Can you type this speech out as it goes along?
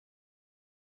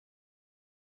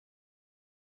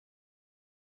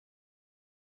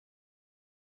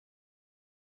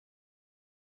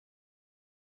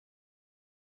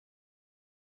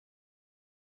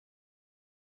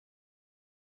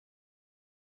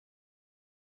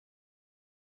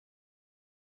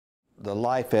The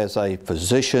life as a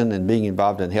physician and being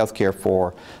involved in healthcare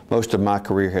for most of my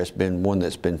career has been one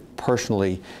that's been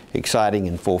personally exciting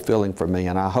and fulfilling for me,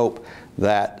 and I hope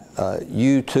that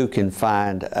you too can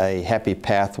find a happy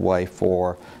pathway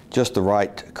for just the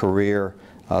right career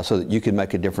so that you can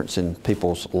make a difference in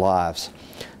people's lives.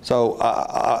 So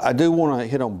I do want to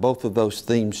hit on both of those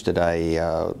themes today.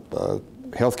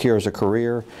 Healthcare as a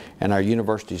career and our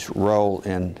university's role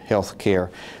in healthcare.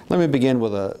 Let me begin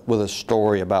with a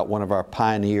story about one of our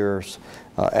pioneers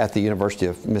at the University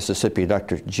of Mississippi,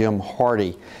 Dr. Jim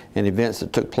Hardy, and events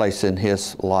that took place in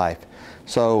his life.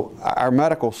 So our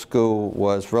medical school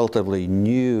was relatively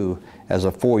new as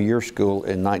a four-year school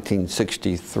in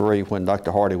 1963 when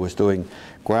Dr. Hardy was doing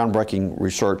groundbreaking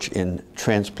research in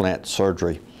transplant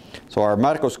surgery. So our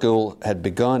medical school had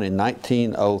begun in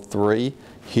 1903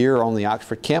 here on the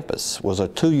Oxford campus. It was a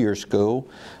two-year school.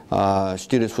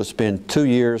 Students would spend 2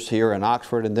 years here in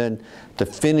Oxford, and then to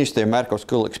finish their medical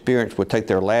school experience would take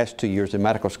their last 2 years in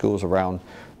medical schools around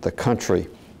the country.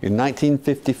 In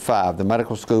 1955, the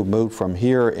medical school moved from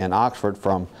here in Oxford,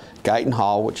 from Guyton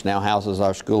Hall, which now houses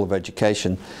our School of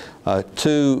Education,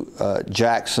 to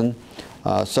Jackson,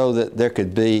 so that there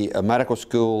could be a medical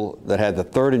school that had the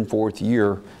third and fourth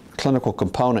year clinical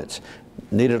components.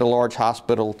 Needed a large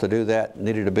hospital to do that,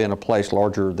 needed to be in a place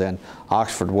larger than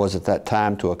Oxford was at that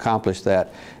time to accomplish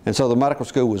that. And so the medical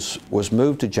school was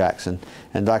moved to Jackson,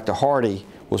 and Dr. Hardy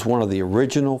was one of the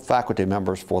original faculty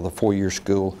members for the four-year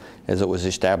school as it was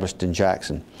established in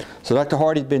Jackson. So Dr.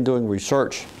 Hardy had been doing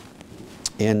research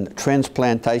in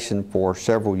transplantation for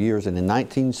several years, and in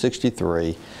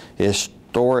 1963, a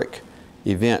historic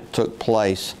event took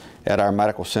place at our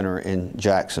medical center in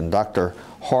Jackson. Dr.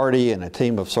 Hardy and a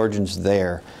team of surgeons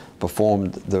there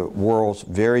performed the world's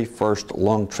very first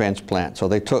lung transplant. So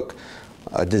they took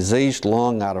a diseased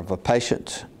lung out of a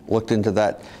patient, looked into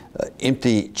that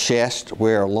empty chest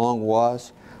where a lung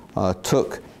was,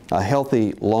 took a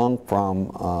healthy lung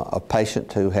from a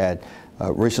patient who had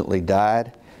recently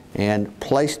died, and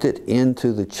placed it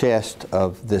into the chest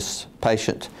of this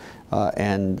patient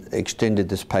and extended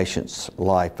this patient's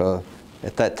life.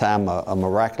 At that time, a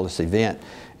miraculous event,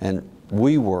 and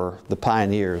we were the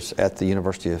pioneers at the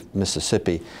University of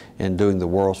Mississippi in doing the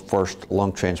world's first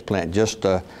lung transplant. Just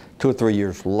 2 or 3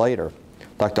 years later,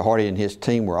 Dr. Hardy and his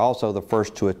team were also the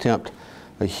first to attempt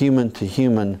a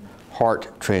human-to-human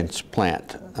heart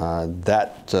transplant.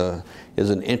 That is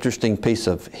an interesting piece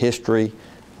of history.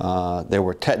 There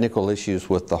were technical issues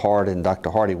with the heart, and Dr.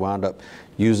 Hardy wound up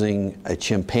using a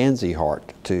chimpanzee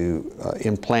heart to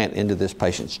implant into this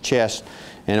patient's chest,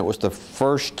 and it was the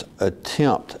first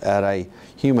attempt at a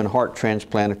human heart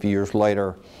transplant. A few years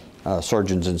later,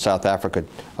 surgeons in South Africa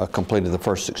completed the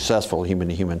first successful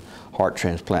human-to-human heart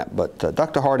transplant. But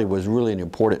Dr. Hardy was really an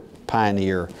important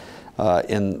pioneer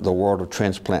in the world of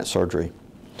transplant surgery.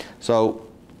 So,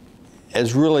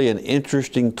 as really an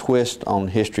interesting twist on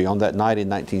history, on that night in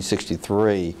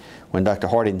 1963, when Dr.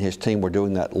 Hardy and his team were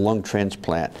doing that lung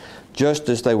transplant, just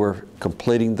as they were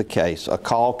completing the case, a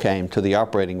call came to the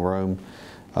operating room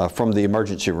from the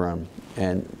emergency room.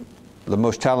 And the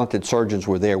most talented surgeons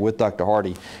were there with Dr.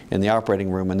 Hardy in the operating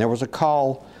room, and there was a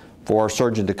call for a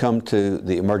surgeon to come to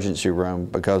the emergency room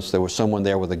because there was someone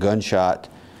there with a gunshot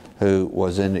who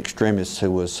was in extremis,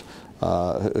 who was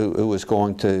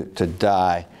going to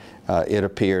die. It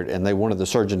appeared, and they wanted the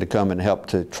surgeon to come and help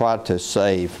to try to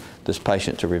save this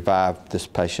patient, to revive this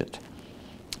patient.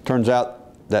 Turns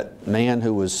out that man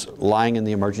who was lying in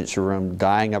the emergency room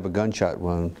dying of a gunshot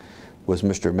wound was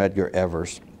Mr. Medgar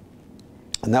Evers.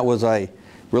 And that was a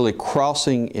really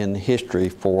crossing in history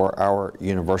for our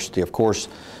university. Of course,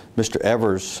 Mr.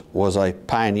 Evers was a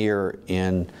pioneer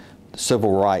in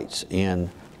civil rights, in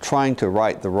trying to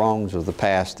right the wrongs of the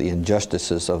past, the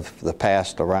injustices of the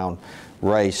past around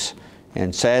race,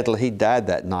 and sadly he died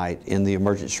that night in the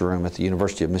emergency room at the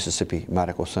University of Mississippi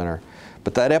Medical Center.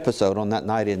 But that episode on that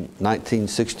night in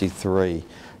 1963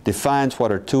 defines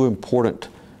what are two important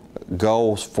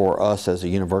goals for us as a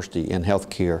university in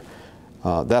healthcare.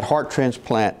 That heart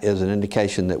transplant is an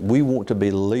indication that we want to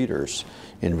be leaders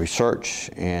in research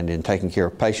and in taking care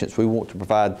of patients. We want to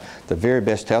provide the very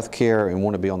best health care and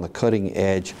want to be on the cutting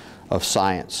edge of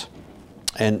science.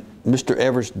 And Mr.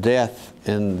 Evers' death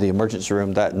in the emergency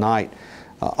room that night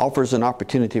offers an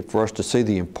opportunity for us to see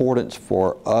the importance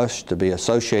for us to be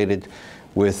associated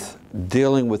with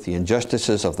dealing with the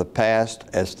injustices of the past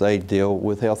as they deal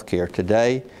with health care.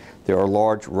 Today, there are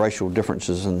large racial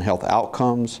differences in health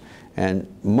outcomes, and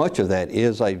much of that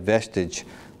is a vestige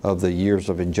of the years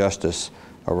of injustice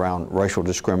around racial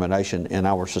discrimination in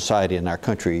our society, in our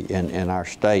country, in our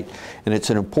state. And it's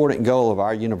an important goal of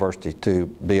our university to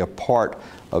be a part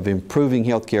of improving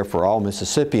health care for all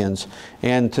Mississippians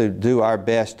and to do our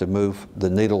best to move the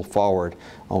needle forward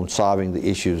on solving the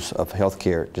issues of health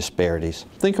care disparities.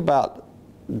 Think about,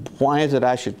 why is it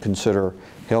I should consider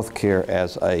health care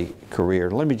as a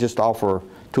career? Let me just offer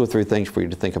 2 or 3 things for you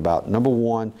to think about. Number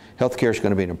one, health care is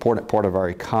going to be an important part of our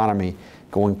economy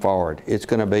going forward. It's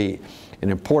going to be an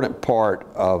important part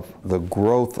of the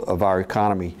growth of our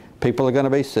economy. People are going to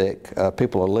be sick.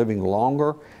 People are living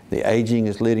longer. The aging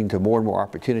is leading to more and more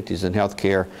opportunities in health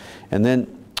care. And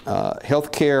then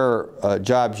health care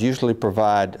jobs usually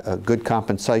provide good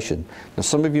compensation. Now,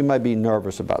 some of you may be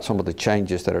nervous about some of the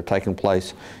changes that are taking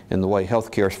place in the way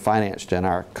health care is financed in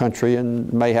our country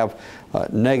and may have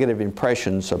negative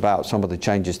impressions about some of the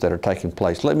changes that are taking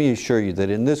place. Let me assure you that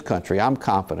in this country, I'm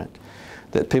confident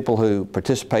that people who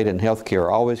participate in health care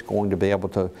are always going to be able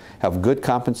to have good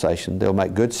compensation. They'll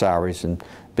make good salaries and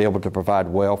be able to provide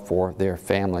well for their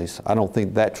families. I don't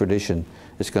think that tradition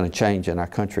is going to change in our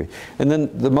country. And then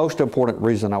the most important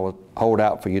reason I would hold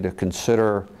out for you to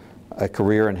consider a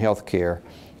career in health care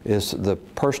is the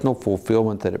personal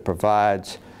fulfillment that it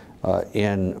provides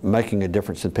in making a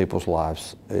difference in people's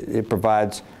lives. It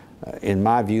provides, in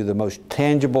my view, the most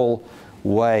tangible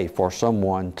way for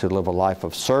someone to live a life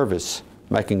of service,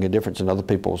 making a difference in other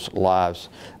people's lives,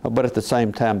 but at the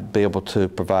same time be able to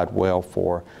provide well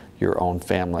for your own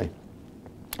family.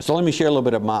 So let me share a little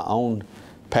bit of my own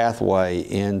pathway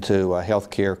into a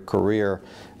healthcare career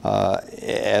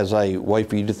as a way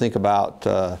for you to think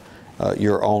about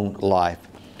your own life.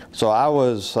 So I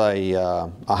was a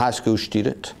high school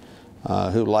student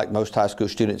who, like most high school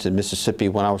students in Mississippi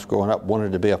when I was growing up,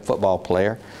 wanted to be a football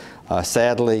player.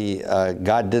 Sadly,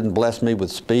 God didn't bless me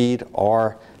with speed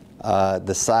or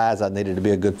the size I needed to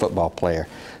be a good football player.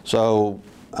 So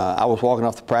I was walking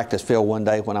off the practice field one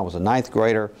day when I was a 9th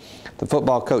grader. The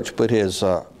football coach put his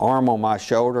arm on my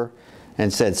shoulder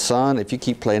and said, "Son, if you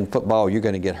keep playing football, you're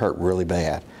going to get hurt really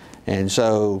bad." And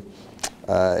so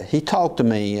he talked to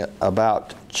me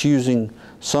about choosing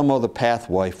some other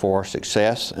pathway for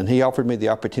success, and he offered me the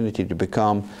opportunity to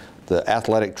become the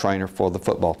athletic trainer for the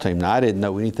football team. Now, I didn't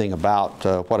know anything about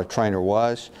what a trainer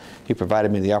was. He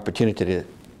provided me the opportunity to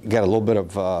get a little bit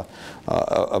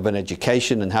of an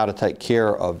education in how to take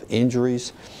care of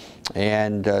injuries.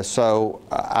 And so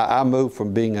I moved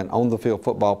from being an on-the-field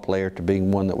football player to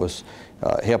being one that was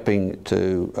helping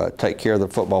to take care of the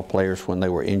football players when they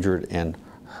were injured and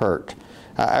hurt.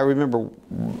 I remember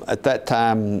at that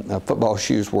time football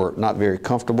shoes were not very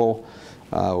comfortable,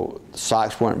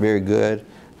 socks weren't very good.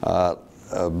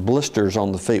 Blisters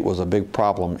on the feet was a big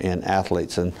problem in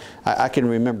athletes, and I can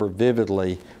remember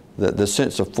vividly the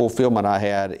sense of fulfillment I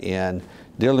had in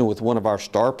dealing with one of our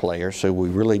star players who we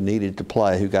really needed to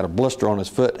play, who got a blister on his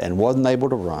foot and wasn't able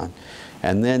to run.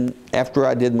 And then after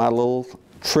I did my little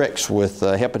tricks with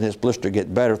helping his blister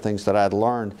get better, things that I'd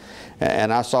learned,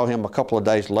 and I saw him a couple of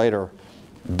days later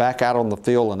back out on the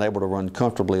field and able to run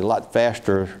comfortably, a lot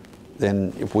faster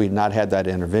than if we'd not had that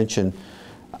intervention,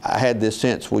 I had this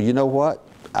sense, well, you know what?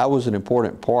 I was an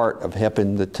important part of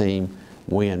helping the team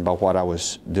win by what I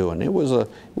was doing. It was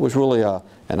really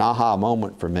an aha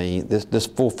moment for me, this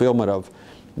fulfillment of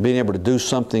being able to do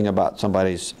something about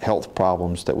somebody's health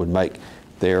problems that would make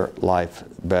their life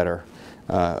better.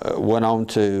 Went on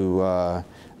to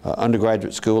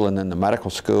undergraduate school and then the medical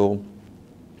school,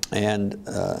 and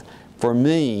for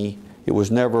me, it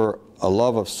was never a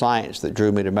love of science that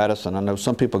drew me to medicine. I know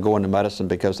some people go into medicine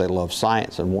because they love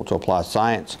science and want to apply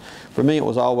science. For me, it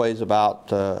was always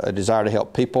about a desire to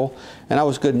help people, and I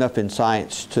was good enough in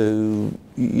science to,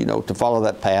 to follow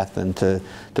that path and to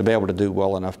be able to do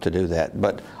well enough to do that.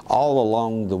 But all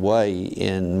along the way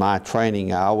in my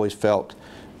training, I always felt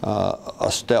a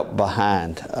step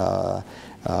behind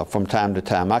from time to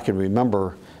time. I can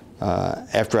remember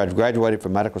after I'd graduated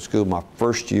from medical school, my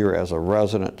first year as a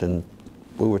resident, and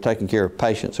we were taking care of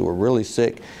patients who were really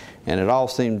sick, and it all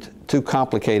seemed too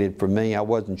complicated for me. I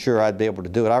wasn't sure I'd be able to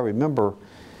do it. I remember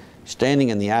standing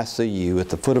in the ICU at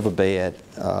the foot of a bed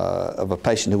of a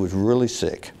patient who was really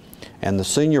sick, and the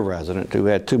senior resident, who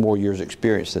had 2 more years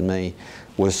experience than me,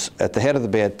 was at the head of the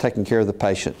bed taking care of the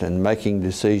patient and making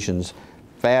decisions,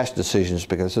 fast decisions,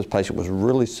 because this patient was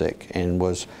really sick and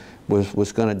was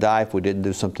going to die if we didn't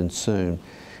do something soon.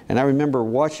 And I remember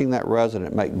watching that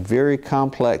resident make very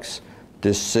complex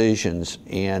decisions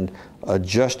and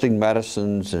adjusting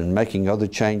medicines and making other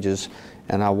changes,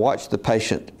 and I watched the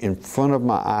patient in front of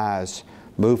my eyes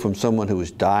move from someone who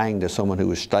was dying to someone who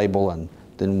was stable and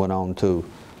then went on to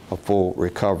a full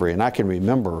recovery. And I can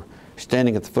remember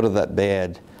standing at the foot of that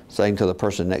bed, saying to the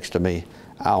person next to me,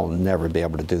 "I'll never be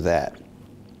able to do that."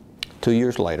 2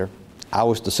 years later, I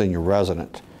was the senior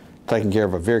resident, taking care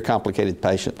of a very complicated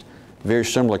patient, very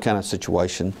similar kind of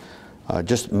situation,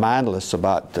 just mindless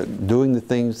about doing the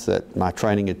things that my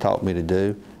training had taught me to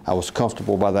do. I was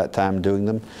comfortable by that time doing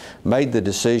them, made the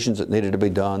decisions that needed to be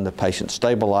done. The patient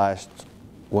stabilized,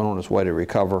 went on his way to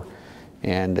recover,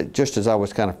 and just as I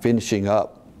was kind of finishing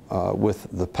up with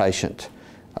the patient,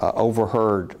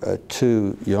 overheard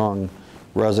two young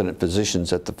resident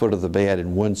physicians at the foot of the bed,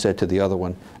 and one said to the other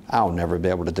one, "I'll never be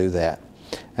able to do that."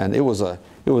 And it was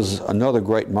another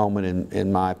great moment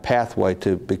in my pathway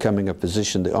to becoming a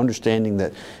physician, the understanding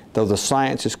that though the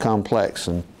science is complex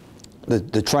and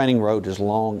the training road is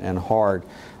long and hard,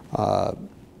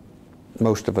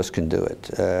 most of us can do it.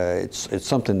 It's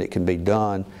something that can be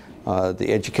done. The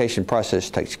education process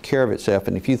takes care of itself,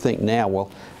 and if you think now, well,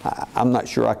 I'm not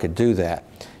sure I could do that,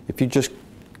 if you just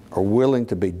are willing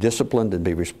to be disciplined and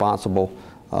be responsible,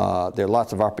 there are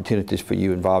lots of opportunities for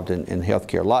you involved in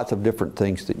healthcare, lots of different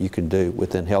things that you can do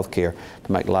within healthcare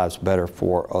to make lives better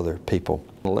for other people.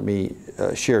 Let me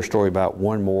share a story about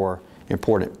one more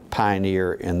important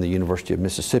pioneer in the University of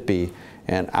Mississippi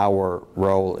and our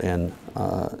role in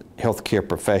healthcare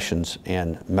professions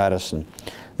and medicine.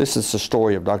 This is the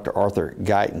story of Dr. Arthur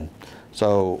Guyton.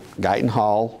 So Guyton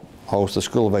Hall, holds the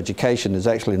School of Education, is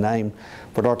actually named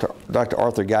for Dr.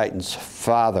 Arthur Guyton's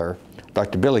father,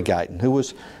 Dr. Billy Guyton, who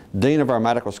was dean of our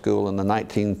medical school in the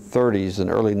 1930s and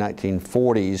early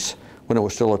 1940s when it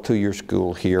was still a two-year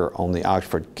school here on the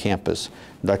Oxford campus.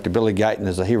 Dr. Billy Guyton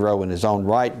is a hero in his own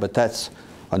right, but that's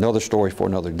another story for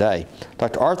another day.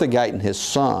 Dr. Arthur Guyton, his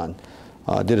son,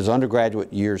 did his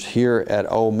undergraduate years here at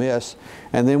Ole Miss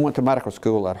and then went to medical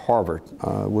school at Harvard.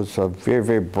 Was a very,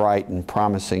 very bright and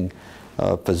promising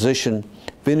physician.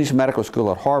 Finished medical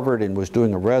school at Harvard and was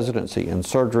doing a residency in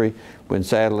surgery when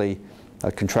sadly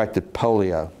contracted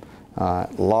polio.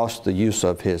 Lost the use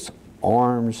of his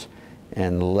arms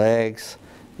and legs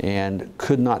and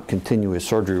could not continue his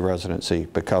surgery residency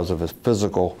because of his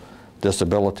physical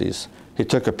disabilities. He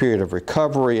took a period of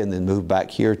recovery and then moved back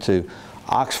here to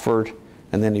Oxford,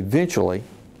 and then eventually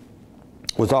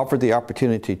was offered the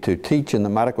opportunity to teach in the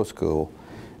medical school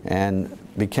and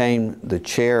became the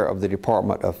chair of the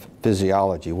Department of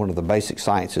Physiology, one of the basic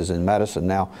sciences in medicine.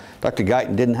 Now, Dr.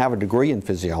 Guyton didn't have a degree in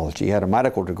physiology. He had a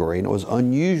medical degree, and it was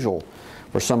unusual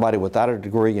for somebody without a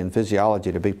degree in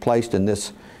physiology to be placed in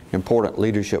this important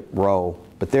leadership role.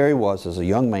 But there he was as a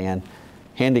young man,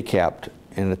 handicapped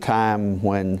in a time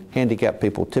when handicapped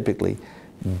people typically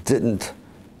didn't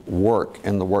work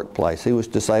in the workplace. He was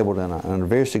disabled in a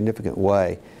very significant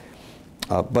way.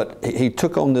 But he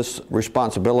took on this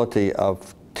responsibility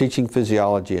of teaching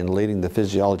physiology and leading the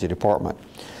physiology department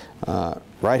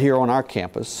right here on our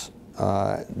campus,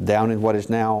 down in what is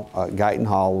now Guyton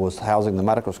Hall, was housing the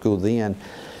medical school then.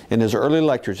 In his early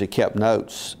lectures, he kept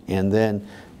notes, and then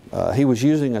he was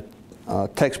using a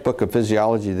textbook of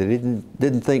physiology that he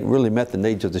didn't think really met the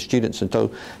needs of the students, and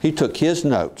so he took his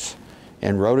notes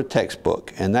and wrote a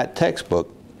textbook, and that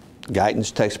textbook,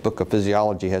 Guyton's Textbook of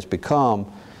Physiology, has become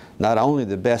not only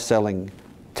the best-selling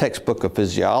textbook of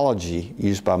physiology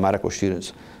used by medical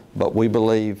students, but we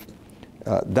believe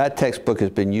that textbook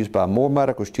has been used by more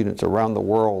medical students around the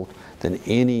world than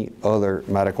any other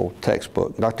medical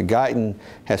textbook. Dr. Guyton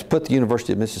has put the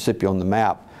University of Mississippi on the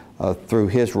map through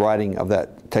his writing of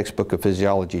that textbook of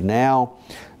physiology. Now,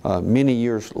 many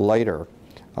years later,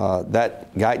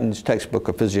 that Guyton's Textbook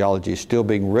of Physiology is still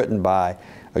being written by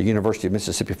a University of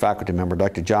Mississippi faculty member,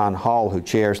 Dr. John Hall, who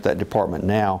chairs that department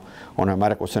now on our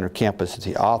Medical Center campus, is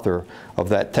the author of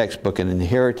that textbook and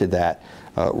inherited that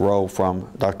role from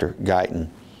Dr. Guyton.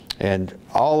 And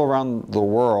all around the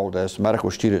world, as medical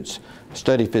students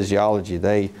study physiology,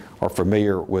 they are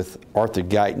familiar with Arthur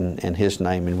Guyton and his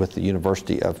name and with the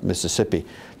University of Mississippi.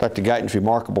 Dr. Guyton is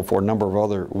remarkable for a number of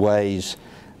other ways.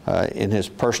 In his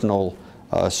personal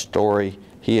story,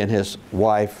 he and his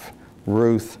wife,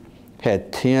 Ruth,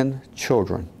 had 10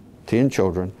 children,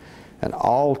 and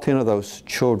all 10 of those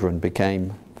children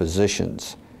became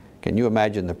physicians. Can you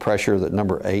imagine the pressure that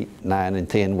number 8, 9, and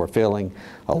 10 were feeling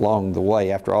along the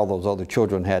way after all those other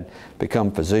children had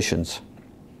become physicians?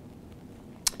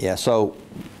 Yeah, so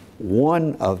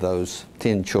one of those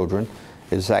 10 children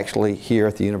is actually here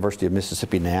at the University of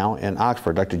Mississippi now in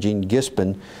Oxford. Dr. Gene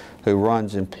Gispin, who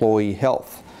runs employee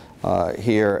health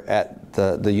here at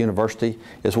the university,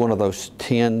 is one of those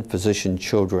 10 physician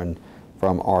children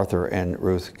from Arthur and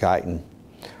Ruth Guyton.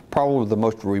 Probably the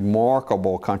most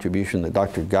remarkable contribution that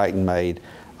Dr. Guyton made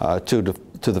to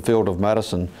the field of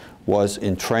medicine was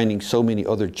in training so many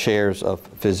other chairs of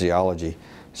physiology.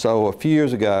 So a few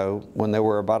years ago, when there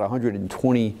were about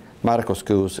 120 medical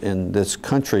schools in this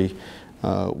country,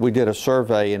 we did a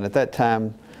survey, and at that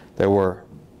time there were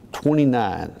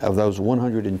 29 of those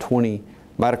 120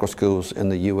 medical schools in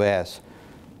the U.S.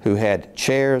 who had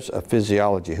chairs of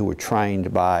physiology who were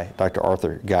trained by Dr.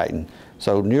 Arthur Guyton.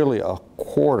 So nearly a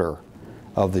quarter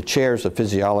of the chairs of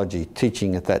physiology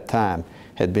teaching at that time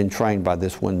had been trained by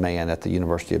this one man at the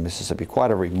University of Mississippi.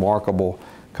 Quite a remarkable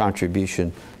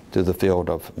contribution to the field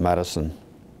of medicine.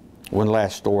 One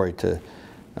last story to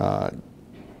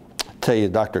tell you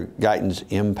Dr. Guyton's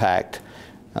impact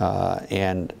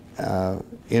and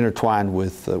intertwined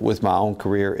with my own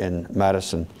career in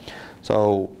medicine.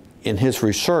 So in his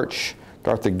research,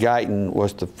 Dr. Guyton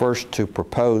was the first to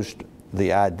propose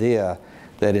the idea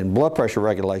that in blood pressure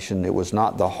regulation, it was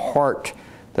not the heart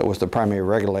that was the primary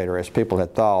regulator, as people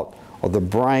had thought, or the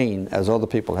brain, as other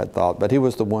people had thought, but he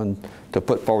was the one to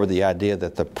put forward the idea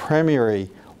that the primary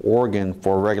organ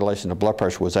for regulation of blood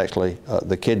pressure was actually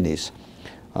the kidneys.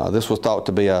 This was thought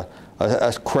to be a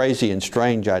crazy and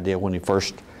strange idea when he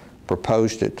first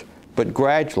proposed it, but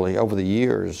gradually, over the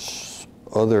years,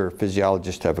 other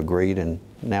physiologists have agreed, and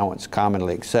now it's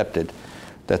commonly accepted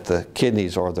that the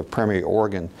kidneys are the primary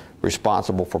organ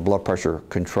responsible for blood pressure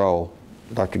control.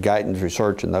 Dr. Guyton's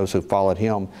research and those who followed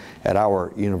him at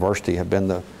our university have been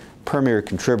the primary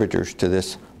contributors to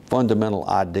this fundamental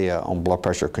idea on blood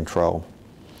pressure control.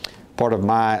 Part of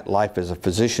my life as a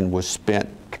physician was spent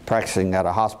practicing at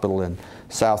a hospital in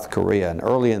South Korea, and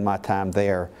early in my time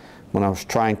there, when I was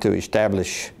trying to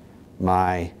establish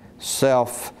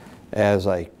myself as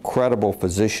a credible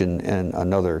physician in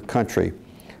another country,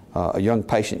 a young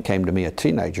patient came to me, a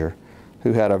teenager,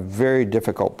 who had a very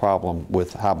difficult problem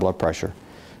with high blood pressure.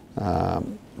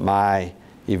 My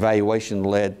evaluation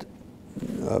led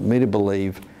me to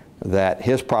believe that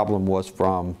his problem was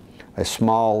from a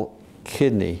small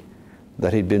kidney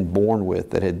that he'd been born with,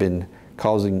 that had been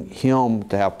causing him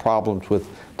to have problems with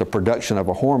the production of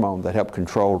a hormone that helped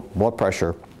control blood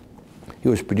pressure. He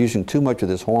was producing too much of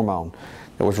this hormone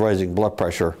that was raising blood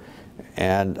pressure,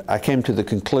 and I came to the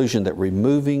conclusion that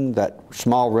removing that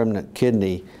small remnant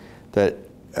kidney that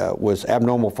was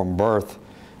abnormal from birth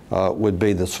would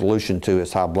be the solution to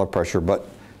his high blood pressure. But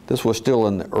this was still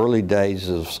in the early days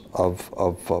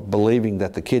of believing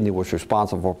that the kidney was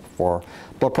responsible for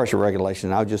blood pressure regulation.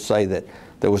 And I would just say that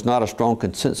there was not a strong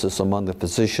consensus among the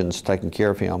physicians taking care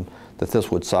of him that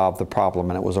this would solve the problem.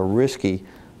 And it was a risky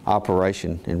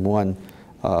operation, and one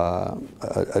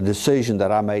a decision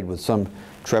that I made with some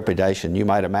trepidation. You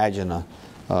might imagine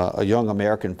a young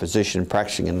American physician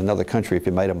practicing in another country, if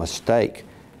he made a mistake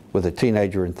with a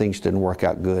teenager and things didn't work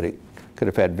out good, it could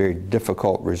have had very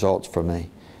difficult results for me.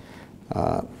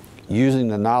 Using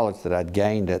the knowledge that I'd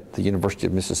gained at the University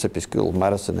of Mississippi School of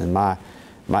Medicine and my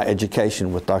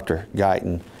education with Dr.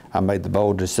 Guyton, I made the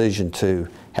bold decision to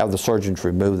have the surgeons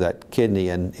remove that kidney,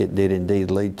 and it did indeed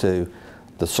lead to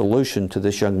the solution to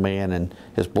this young man, and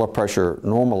his blood pressure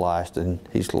normalized, and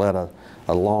he's led a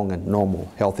long and normal,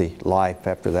 healthy life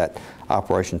after that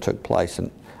operation took place.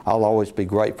 And I'll always be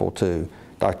grateful to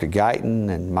Dr. Guyton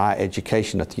and my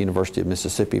education at the University of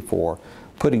Mississippi for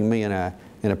putting me in a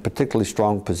particularly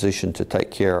strong position to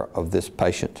take care of this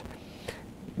patient.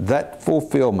 That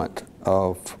fulfillment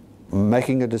of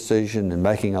making a decision and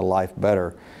making a life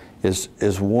better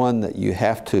is one that you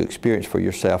have to experience for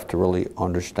yourself to really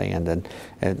understand.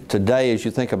 And today, as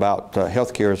you think about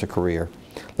healthcare as a career,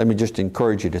 let me just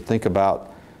encourage you to think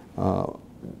about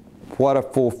what a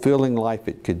fulfilling life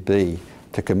it could be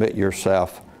to commit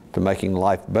yourself to making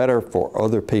life better for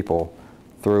other people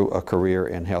through a career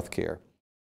in healthcare.